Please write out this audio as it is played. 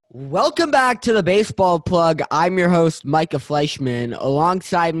Welcome back to the Baseball Plug. I'm your host, Micah Fleischman.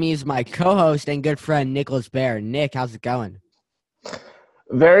 Alongside me is my co-host and good friend, Nicholas Bear. Nick, how's it going?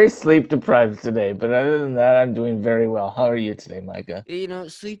 Very sleep deprived today, but other than that, I'm doing very well. How are you today, Micah?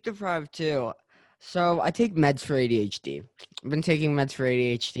 Sleep deprived too. So I take meds for ADHD. I've been taking meds for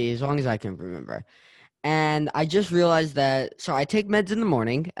ADHD as long as I can remember. And I just realized so I take meds in the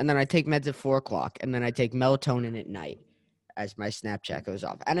morning, and then I take meds at 4 o'clock, and then I take melatonin at night as my Snapchat goes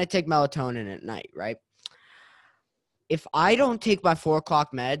off. And I take melatonin at night, right? If I don't take my 4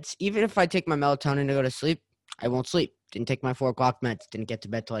 o'clock meds, even if I take my melatonin to go to sleep, I won't sleep. Didn't take my 4 o'clock meds. Didn't get to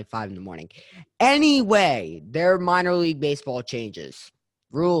bed till like 5 in the morning. Anyway, there are minor league baseball changes.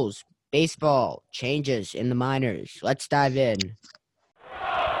 Rules. Baseball changes in the minors. Let's dive in.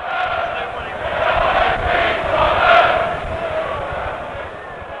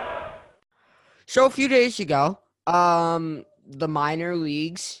 So a few days ago, the minor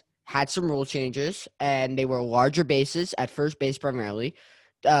leagues had some rule changes, and they were larger bases at first base primarily,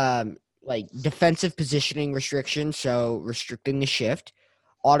 like defensive positioning restrictions, so restricting the shift,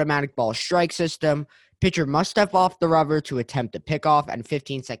 automatic ball strike system, pitcher must step off the rubber to attempt a pickoff, and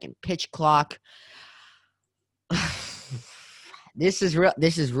 15-second pitch clock. This is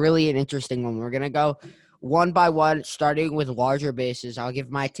really an interesting one. We're gonna go one by one, starting with larger bases. I'll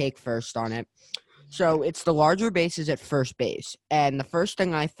give my take first on it. So it's the larger bases at first base, and the first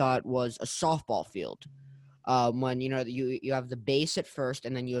thing I thought was a softball field. When you have the base at first,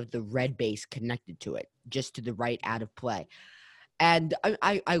 and then you have the red base connected to it, just to the right out of play. And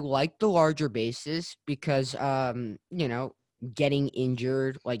I like the larger bases because getting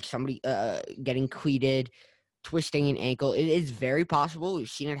injured, like somebody getting cleated, twisting an ankle, it is very possible. We've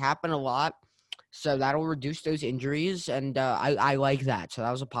seen it happen a lot, so that'll reduce those injuries, and I like that. So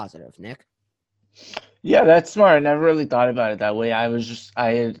that was a positive, Nick. Yeah, that's smart. I never really thought about it that way. I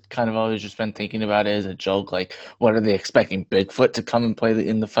had kind of always just been thinking about it as a joke, like, what are they expecting Bigfoot to come and play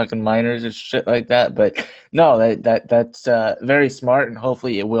in the fucking minors or shit like that? But no, that's very smart, and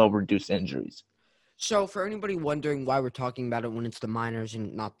hopefully it will reduce injuries. So for anybody wondering why we're talking about it when it's the minors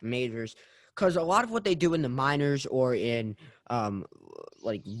and not the majors, because a lot of what they do in the minors or in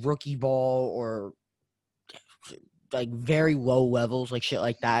like rookie ball or like very low levels, like shit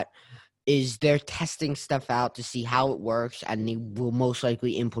like that, is they're testing stuff out to see how it works, and they will most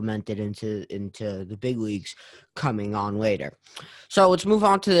likely implement it into the big leagues coming on later. So let's move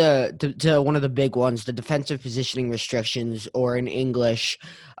on to one of the big ones, the defensive positioning restrictions, or in English,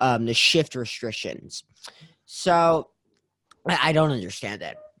 the shift restrictions. So I don't understand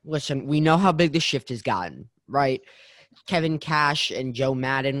it. Listen, we know how big the shift has gotten, right? Kevin Cash and Joe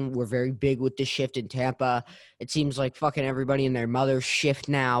Madden were very big with the shift in Tampa. It seems like fucking everybody and their mother's shift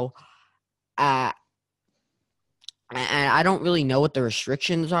now. Uh, and I don't really know what the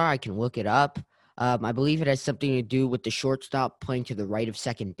restrictions are. I can look it up. I believe it has something to do with the shortstop playing to the right of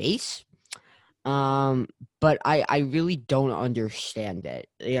second base. But I really don't understand it.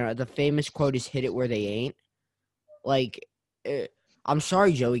 The famous quote is "hit it where they ain't." Like, uh, I'm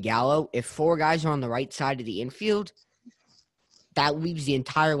sorry, Joey Gallo. If four guys are on the right side of the infield, that leaves the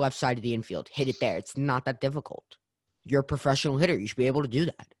entire left side of the infield. Hit it there. It's not that difficult. You're a professional hitter. You should be able to do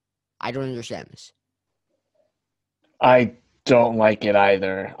that. I don't understand this. I don't like it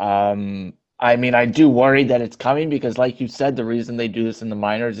either. I mean, I do worry that it's coming because, like you said, the reason they do this in the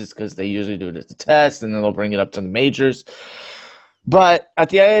minors is because they usually do it as a test and then they'll bring it up to the majors. But at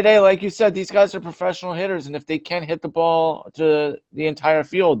the end of the day, like you said, these guys are professional hitters, and if they can't hit the ball to the entire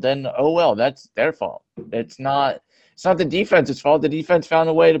field, then oh well, that's their fault. It's not the defense's fault. The defense found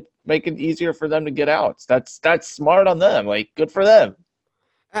a way to make it easier for them to get outs. That's smart on them. Like, good for them.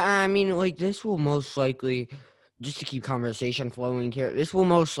 I mean, like, this will most likely, just to keep conversation flowing here, this will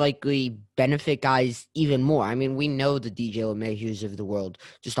most likely benefit guys even more. I mean, we know the DJ LeMahieu's of the world,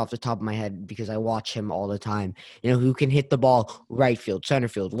 just off the top of my head, because I watch him all the time, who can hit the ball right field, center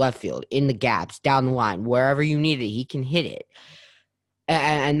field, left field, in the gaps, down the line, wherever you need it, he can hit it.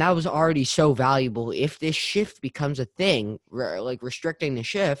 And that was already so valuable. If this shift becomes a thing, like restricting the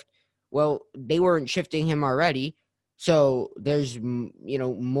shift, well, they weren't shifting him already. So there's,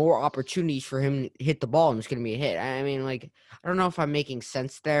 more opportunities for him to hit the ball, and it's going to be a hit. I mean, like, I don't know if I'm making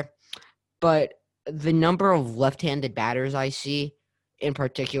sense there, but the number of left-handed batters I see in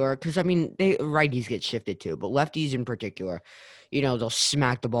particular, because, I mean, righties get shifted too, but lefties in particular, they'll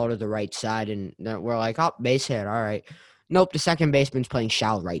smack the ball to the right side, and we're like, oh, base hit, all right. Nope, the second baseman's playing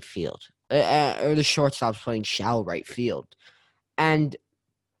shallow right field, or the shortstop's playing shallow right field. And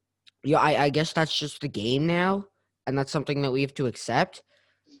I guess that's just the game now, and that's something that we have to accept.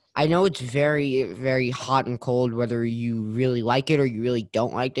 I know it's very, very hot and cold whether you really like it or you really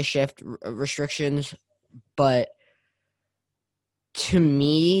don't like the shift restrictions, but to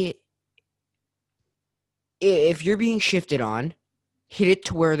me, if you're being shifted on, hit it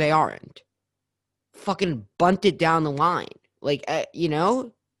to where they aren't. Fucking bunt it down the line. Like, you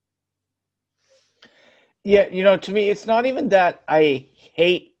know? Yeah, to me, it's not even that I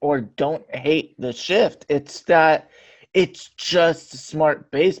hate or don't hate the shift. It's that it's just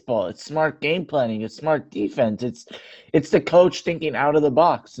smart baseball. It's smart game planning. It's smart defense. It's the coach thinking out of the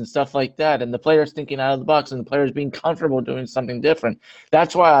box and stuff like that, and the players thinking out of the box, and the players being comfortable doing something different.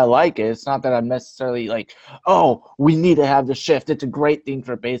 That's why I like it. It's not that I'm necessarily like, oh, we need to have the shift. It's a great thing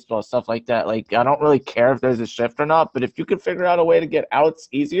for baseball, stuff like that. Like, I don't really care if there's a shift or not, but if you can figure out a way to get outs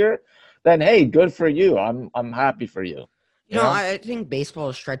easier, then hey, good for you. I'm happy for you. You You know, know? I think baseball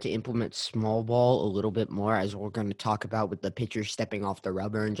has tried to implement small ball a little bit more, as we're going to talk about with the pitcher stepping off the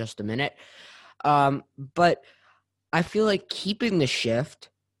rubber in just a minute. But I feel like keeping the shift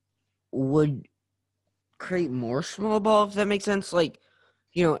would create more small ball, if that makes sense. Like,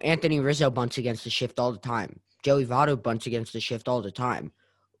 Anthony Rizzo bunts against the shift all the time. Joey Votto bunts against the shift all the time.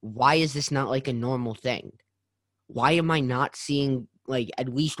 Why is this not like a normal thing? Why am I not seeing like at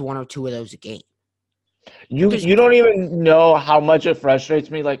least one or two of those a game? You Because you don't even know how much it frustrates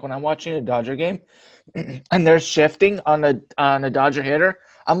me. Like when I'm watching a Dodger game and they're shifting on a Dodger hitter,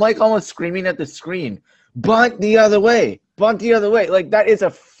 I'm like almost screaming at the screen, bunt the other way, bunt the other way. Like that is a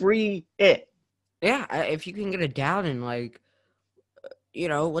free hit. yeah, if you can get it down and like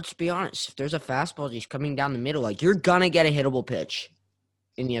let's be honest, if there's a fastball just coming down the middle, like you're gonna get a hittable pitch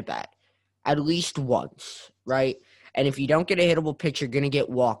in the at bat at least once, right? And if you don't get a hittable pitch, you're gonna get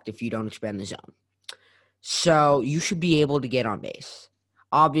walked if you don't expand the zone. So you should be able to get on base.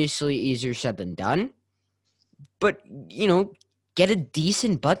 Obviously, easier said than done, but get a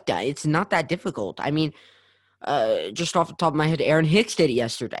decent butt down. It's not that difficult. I mean, just off the top of my head, Aaron Hicks did it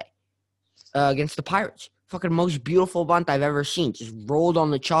yesterday against the Pirates. Fucking most beautiful bunt I've ever seen. Just rolled on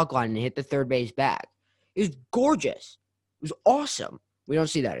the chalk line and hit the third base bag. It was gorgeous. It was awesome. We don't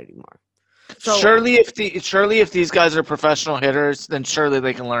see that anymore. So Surely, if these guys are professional hitters, then surely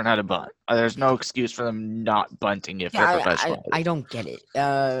they can learn how to bunt. There's no excuse for them not bunting if they're yeah, I, professional I hitters. don't get it.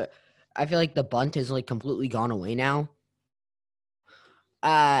 I feel like the bunt has like completely gone away now.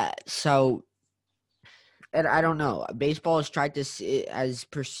 So and I don't know. Baseball has tried to has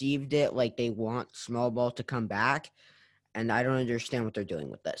perceived it like they want small ball to come back, and I don't understand what they're doing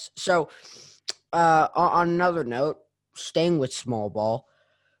with this. So, on another note, staying with small ball,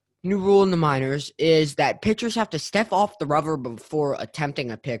 new rule in the minors is that pitchers have to step off the rubber before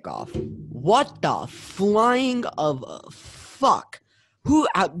attempting a pickoff. What the flying of fuck?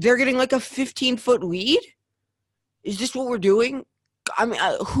 They're getting like a 15-foot lead? Is this what we're doing? I mean,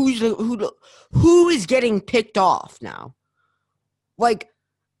 who is getting picked off now? Like,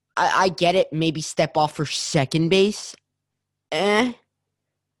 I get it. Maybe step off for second base, but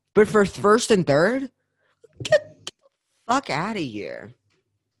for first and third, get the fuck out of here,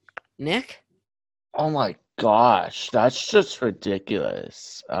 Nick. Oh my gosh, that's just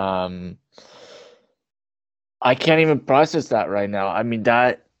ridiculous. I can't even process that right now. I mean,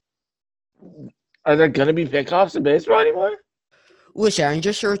 that are there gonna be pickoffs in baseball anymore? Listen, I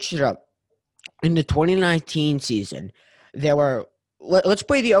just searched it up. In the 2019 season, there were. Let's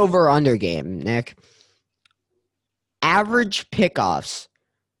play the over/under game, Nick. Average pickoffs,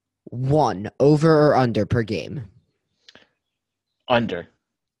 one over or under per game. Under.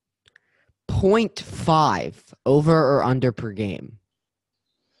 0.5 over or under per game.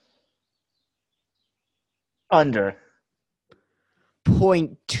 Under.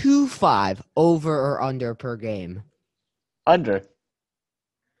 0.25 over or under per game. Under.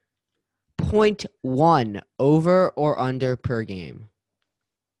 0.1 over or under per game.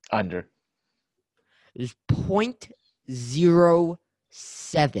 Under. Is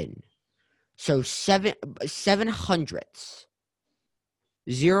 0.07. So 7 hundredths.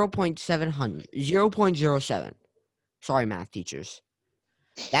 0.07. Sorry, math teachers.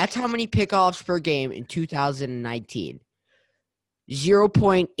 That's how many pickoffs per game in 2019.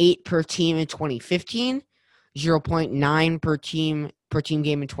 0.8 per team in 2015. 0.9 per team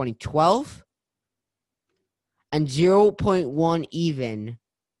game in 2012. And 0.1 even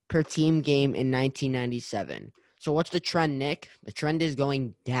per team game in 1997. So what's the trend, Nick? The trend is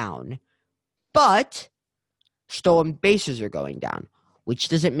going down. But stolen bases are going down, which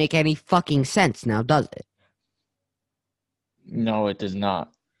doesn't make any fucking sense now, does it? No, it does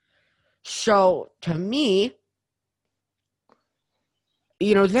not. So to me,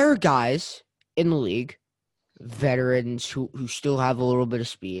 there are guys in the league veterans who still have a little bit of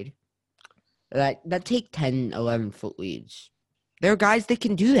speed that take 10, 11-foot leads. There are guys that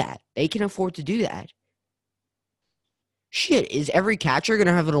can do that. They can afford to do that. Shit, is every catcher going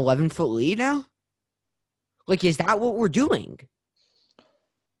to have an 11-foot lead now? Like, is that what we're doing?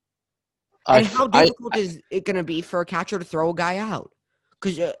 And how difficult is it going to be for a catcher to throw a guy out?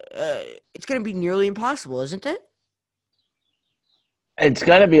 Because it's going to be nearly impossible, isn't it? It's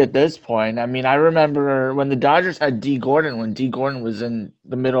going to be at this point. I mean, I remember when the Dodgers had D. Gordon, when D. Gordon was in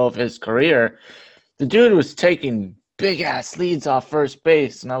the middle of his career, the dude was taking big-ass leads off first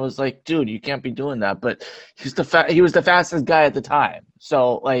base. And I was like, dude, you can't be doing that. But he was the fastest guy at the time.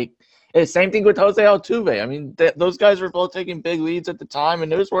 So, like, same thing with Jose Altuve. I mean, those guys were both taking big leads at the time,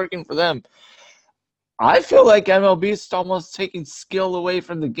 and it was working for them. I feel like MLB is almost taking skill away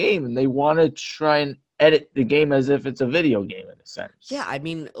from the game, and they want to try and edit the game as if it's a video game in a sense. Yeah, I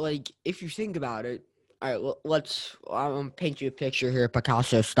mean, like, if you think about it, all right, I'm going to paint you a picture here,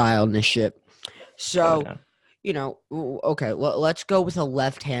 Picasso style in this shit. So, okay, let's go with a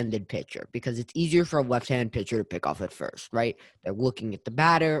left-handed pitcher because it's easier for a left-handed pitcher to pick off at first, right? They're looking at the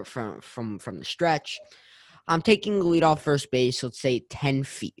batter from the stretch. I'm taking the lead off first base, let's say 10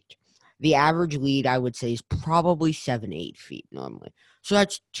 feet. The average lead, I would say, is probably 7, 8 feet normally. So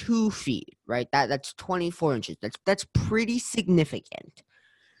that's 2 feet, right? That's 24 inches. That's pretty significant.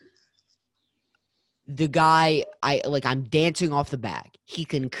 The guy, I'm dancing off the bag. He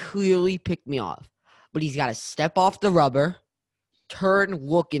can clearly pick me off. But he's got to step off the rubber, turn,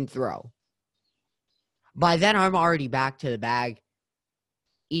 look, and throw. By then, I'm already back to the bag,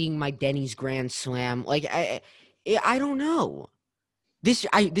 eating my Denny's Grand Slam. Like, I don't know. This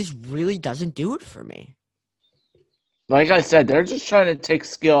really doesn't do it for me. Like I said, they're just trying to take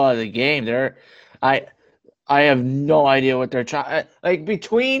skill out of the game. I have no idea what they're trying. Like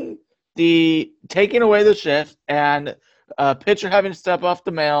between the taking away the shift and pitcher having to step off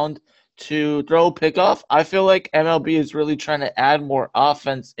the mound to throw a pickoff, I feel like MLB is really trying to add more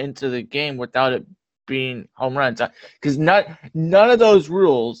offense into the game without it being home runs. Because none of those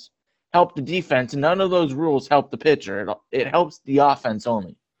rules help the defense, and none of those rules help the pitcher. It helps the offense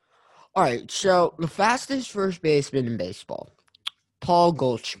only. All right, so the fastest first baseman in baseball, Paul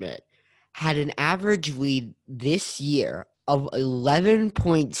Goldschmidt, had an average lead this year of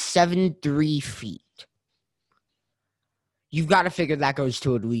 11.73 feet. You've got to figure that goes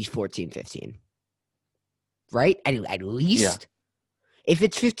to at least 14, 15. Right? At least? Yeah. If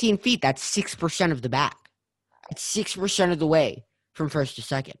it's 15 feet, that's 6% of the back. It's 6% of the way from first to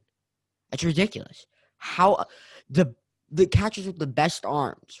second. That's ridiculous. How the catchers with the best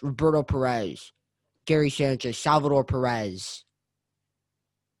arms, Roberto Perez, Gary Sanchez, Salvador Perez,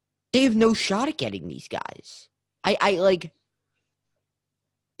 they have no shot at getting these guys.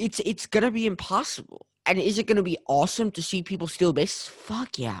 It's gonna be impossible. And is it gonna be awesome to see people steal bases?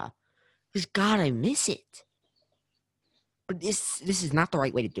 Fuck yeah. Because God, I miss it. But this is not the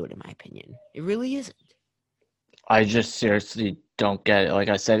right way to do it, in my opinion. It really isn't. I just seriously don't get it. Like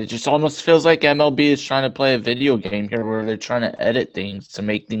I said, it just almost feels like MLB is trying to play a video game here where they're trying to edit things to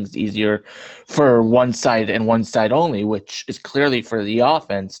make things easier for one side and one side only, which is clearly for the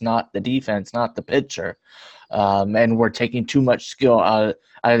offense, not the defense, not the pitcher. And we're taking too much skill out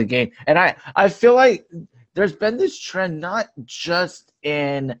of the game. And I feel like there's been this trend not just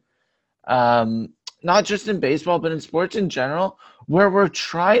in baseball, but in sports in general, where we're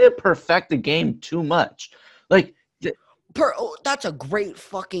trying to perfect the game too much. Like, that's a great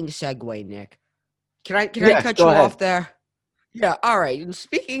fucking segue, Nick. Can I cut you off there? Yeah, all right. And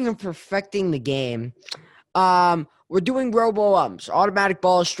speaking of perfecting the game, we're doing robo-umps, automatic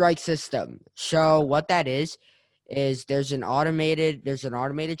ball strike system. So what that is there's an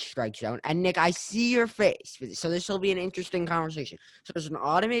automated strike zone. And Nick, I see your face. So this will be an interesting conversation. So there's an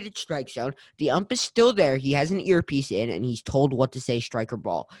automated strike zone. The ump is still there. He has an earpiece in, and he's told what to say, strike or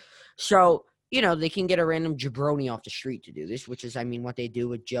ball. So they can get a random jabroni off the street to do this, which is, what they do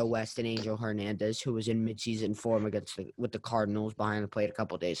with Joe West and Angel Hernandez, who was in midseason form with the Cardinals behind the plate a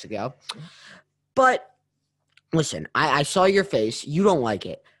couple days ago. But listen, I saw your face. You don't like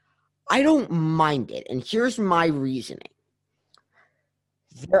it. I don't mind it, and here's my reasoning.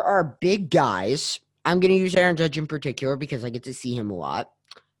 There are big guys. I'm going to use Aaron Judge in particular because I get to see him a lot.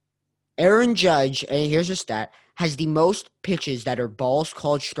 Aaron Judge, and here's a stat, has the most pitches that are balls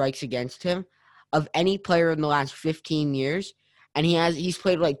called strikes against him of any player in the last 15 years, and he's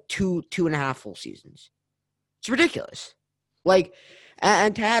played like two and a half full seasons. It's ridiculous. Like,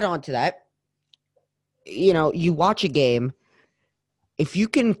 and to add on to that, you watch a game, if you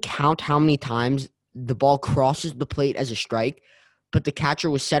can count how many times the ball crosses the plate as a strike, but the catcher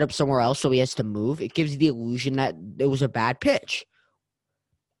was set up somewhere else, so he has to move. It gives the illusion that it was a bad pitch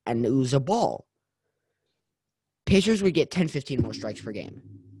and it was a ball. Pitchers would get 10, 15 more strikes per game.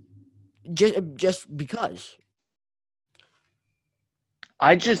 Just because.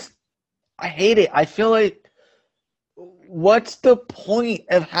 I hate it. I feel like, what's the point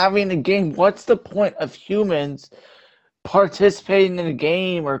of having a game? What's the point of humans participating in a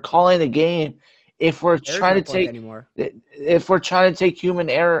game or calling a game if we're trying to take anymore. If we're trying to take human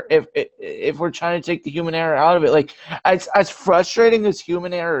error, if we're trying to take the human error out of it? Like, as frustrating as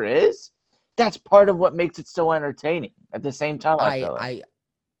human error is, that's part of what makes it so entertaining. At the same time, I feel like.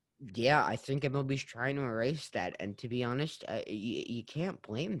 I think MLB's trying to erase that, and to be honest, you can't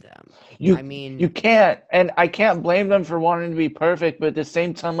blame them. You can't, and I can't blame them for wanting to be perfect, but at the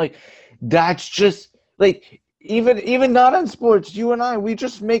same time, like, that's just like, even not in sports, you and I, we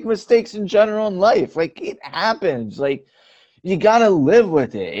just make mistakes in general in life. Like, it happens. Like, you gotta live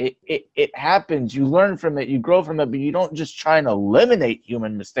with it. It happens. You learn from it. You grow from it. But you don't just try and eliminate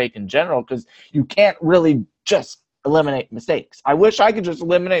human mistake in general, because you can't really just eliminate mistakes. I wish I could just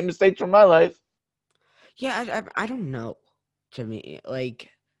eliminate mistakes from my life. Yeah, I don't know. To me, like,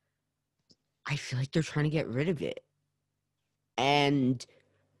 I feel like they're trying to get rid of it. And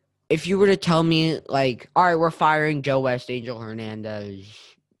if you were to tell me, like, all right, we're firing Joe West, Angel Hernandez,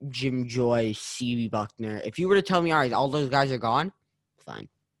 Jim Joyce, C.B. Buckner. If you were to tell me, all right, all those guys are gone, fine.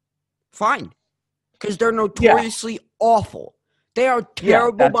 Because they're notoriously awful. They are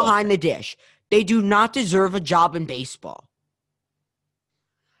terrible behind the dish. They do not deserve a job in baseball.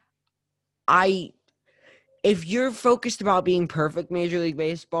 If you're focused about being perfect, Major League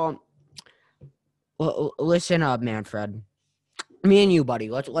Baseball, well, listen up, Manfred. Me and you, buddy,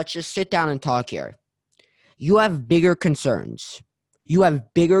 let's just sit down and talk here. You have bigger concerns. You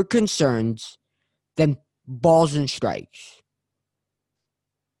have bigger concerns than balls and strikes.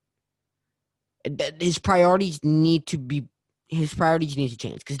 His priorities need to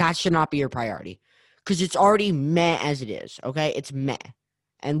change, because that should not be your priority. Because it's already meh as it is, okay? It's meh.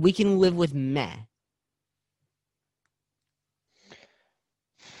 And we can live with meh.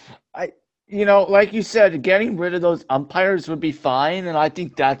 Like you said, getting rid of those umpires would be fine, and I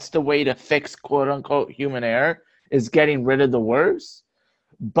think that's the way to fix quote-unquote human error, is getting rid of the worst.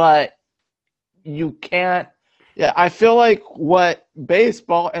 But you can't. Yeah, I feel like what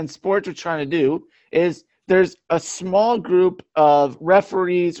baseball and sports are trying to do is, there's a small group of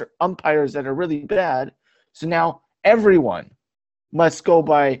referees or umpires that are really bad, so now everyone must go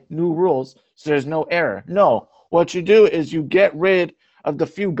by new rules, so there's no error. No, what you do is you get rid of the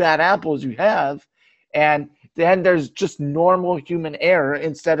few bad apples you have, and then there's just normal human error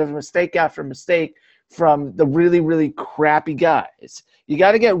instead of mistake after mistake from the really, really crappy guys. You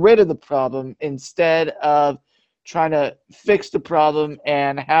got to get rid of the problem instead of trying to fix the problem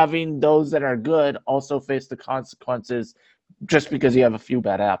and having those that are good also face the consequences just because you have a few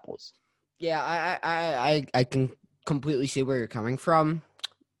bad apples. Yeah, I can completely see where you're coming from,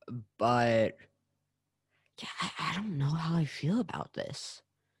 but yeah, I don't know how I feel about this.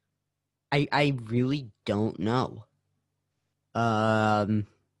 I really don't know.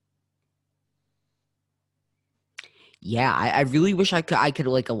 Yeah, I really wish I could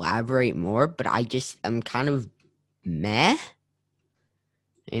like elaborate more, but I'm kind of meh.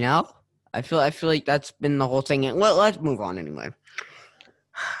 You know? I feel like that's been the whole thing. Well, let's move on anyway.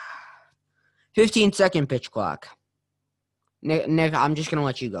 15-second pitch clock. Nick, I'm just gonna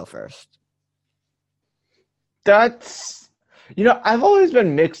let you go first. I've always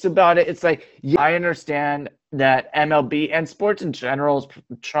been mixed about it. It's like, yeah, I understand that MLB and sports in general is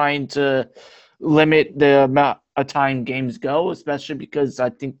trying to limit the amount of time games go, especially because I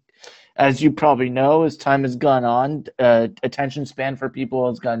think, as you probably know, as time has gone on, attention span for people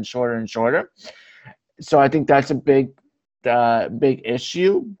has gotten shorter and shorter. So I think that's a big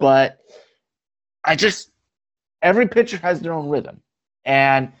issue. But every pitcher has their own rhythm.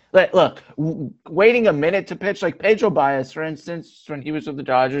 And look, waiting a minute to pitch, like Pedro Baez, for instance, when he was with the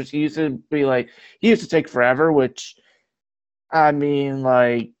Dodgers, he used to take forever, which, I mean,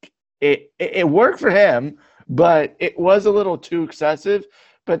 like, it worked for him, but it was a little too excessive.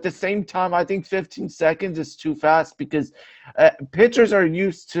 But at the same time, I think 15 seconds is too fast, because pitchers are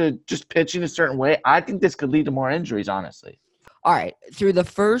used to just pitching a certain way. I think this could lead to more injuries, honestly. All right. Through the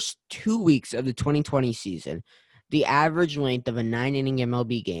first 2 weeks of the 2020 season, the average length of a 9-inning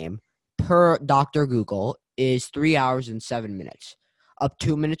MLB game per Dr. Google is 3 hours and 7 minutes, up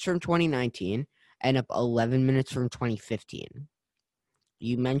 2 minutes from 2019 and up 11 minutes from 2015.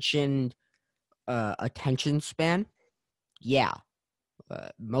 You mentioned attention span. Yeah.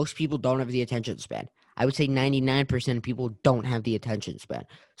 Most people don't have the attention span. I would say 99% of people don't have the attention span.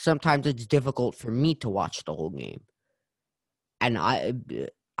 Sometimes it's difficult for me to watch the whole game. And I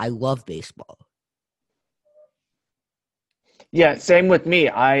love baseball. Yeah, same with me.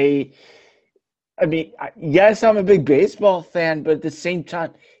 Yes, I'm a big baseball fan, but at the same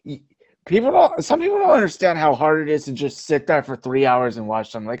time, some people don't understand how hard it is to just sit there for 3 hours and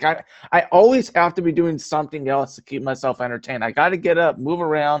watch them. Like I always have to be doing something else to keep myself entertained. I got to get up, move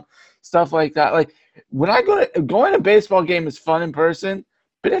around, stuff like that. Like when going to a baseball game is fun in person,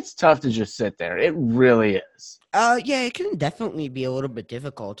 but it's tough to just sit there. It really is. Yeah, it can definitely be a little bit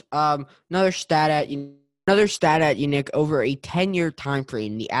difficult. Another stat at you, Nick. Over a 10-year time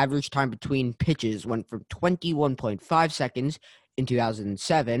frame, the average time between pitches went from 21.5 seconds in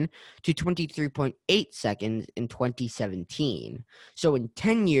 2007 to 23.8 seconds in 2017. So in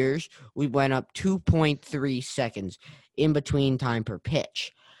 10 years, we went up 2.3 seconds in between time per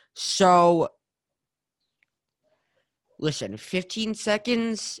pitch. So, listen, 15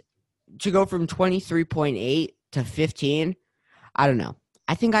 seconds to go from 23.8 to 15. I don't know.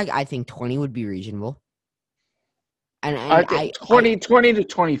 I think 20 would be reasonable. And I think 20 to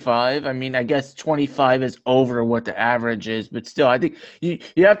 25. I mean, I guess 25 is over what the average is, but still, I think you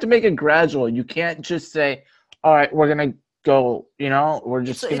have to make it gradual. You can't just say, all right, we're going to go, we're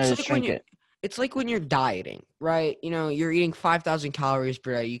just going to shrink it. It's like when you're dieting, right? You're eating 5,000 calories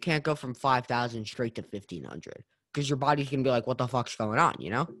per day. You can't go from 5,000 straight to 1,500 because your body's going to be like, what the fuck's going on,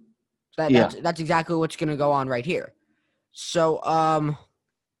 That's exactly what's going to go on right here. So,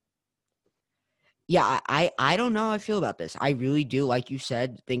 yeah, I don't know how I feel about this. I really do, like you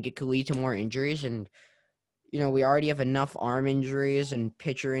said, think it could lead to more injuries. And, we already have enough arm injuries and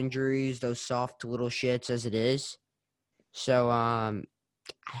pitcher injuries, those soft little shits as it is. So, I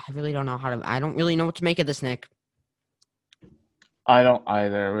really don't know I don't really know what to make of this, Nick. I don't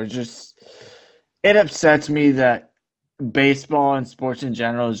either. It upsets me that baseball and sports in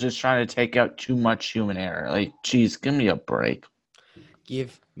general is just trying to take out too much human error. Like, geez, give me a break.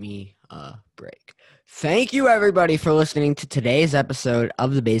 Give me a break. Thank you, everybody, for listening to today's episode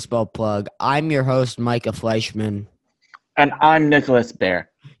of The Baseball Plug. I'm your host, Micah Fleischman. And I'm Nicholas Baer.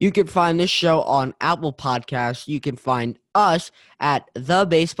 You can find this show on Apple Podcasts. You can find us at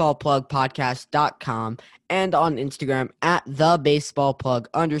thebaseballplugpodcast.com and on Instagram at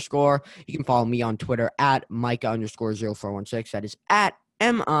thebaseballplug_. You can follow me on Twitter at Micah_0416. That is at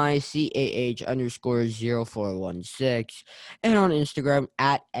MICAH_0416. And on Instagram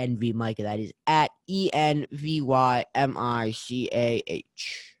at NVMicah. That is at ENVYMICAH.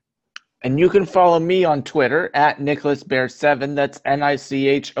 And you can follow me on Twitter at NicholasBaer7. That's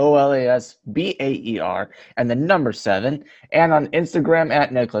NicholasBaer and the number 7. And on Instagram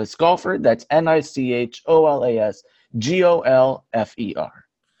at Nicholas Golfer. That's NicholasGolfer.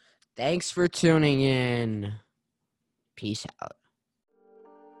 Thanks for tuning in. Peace out.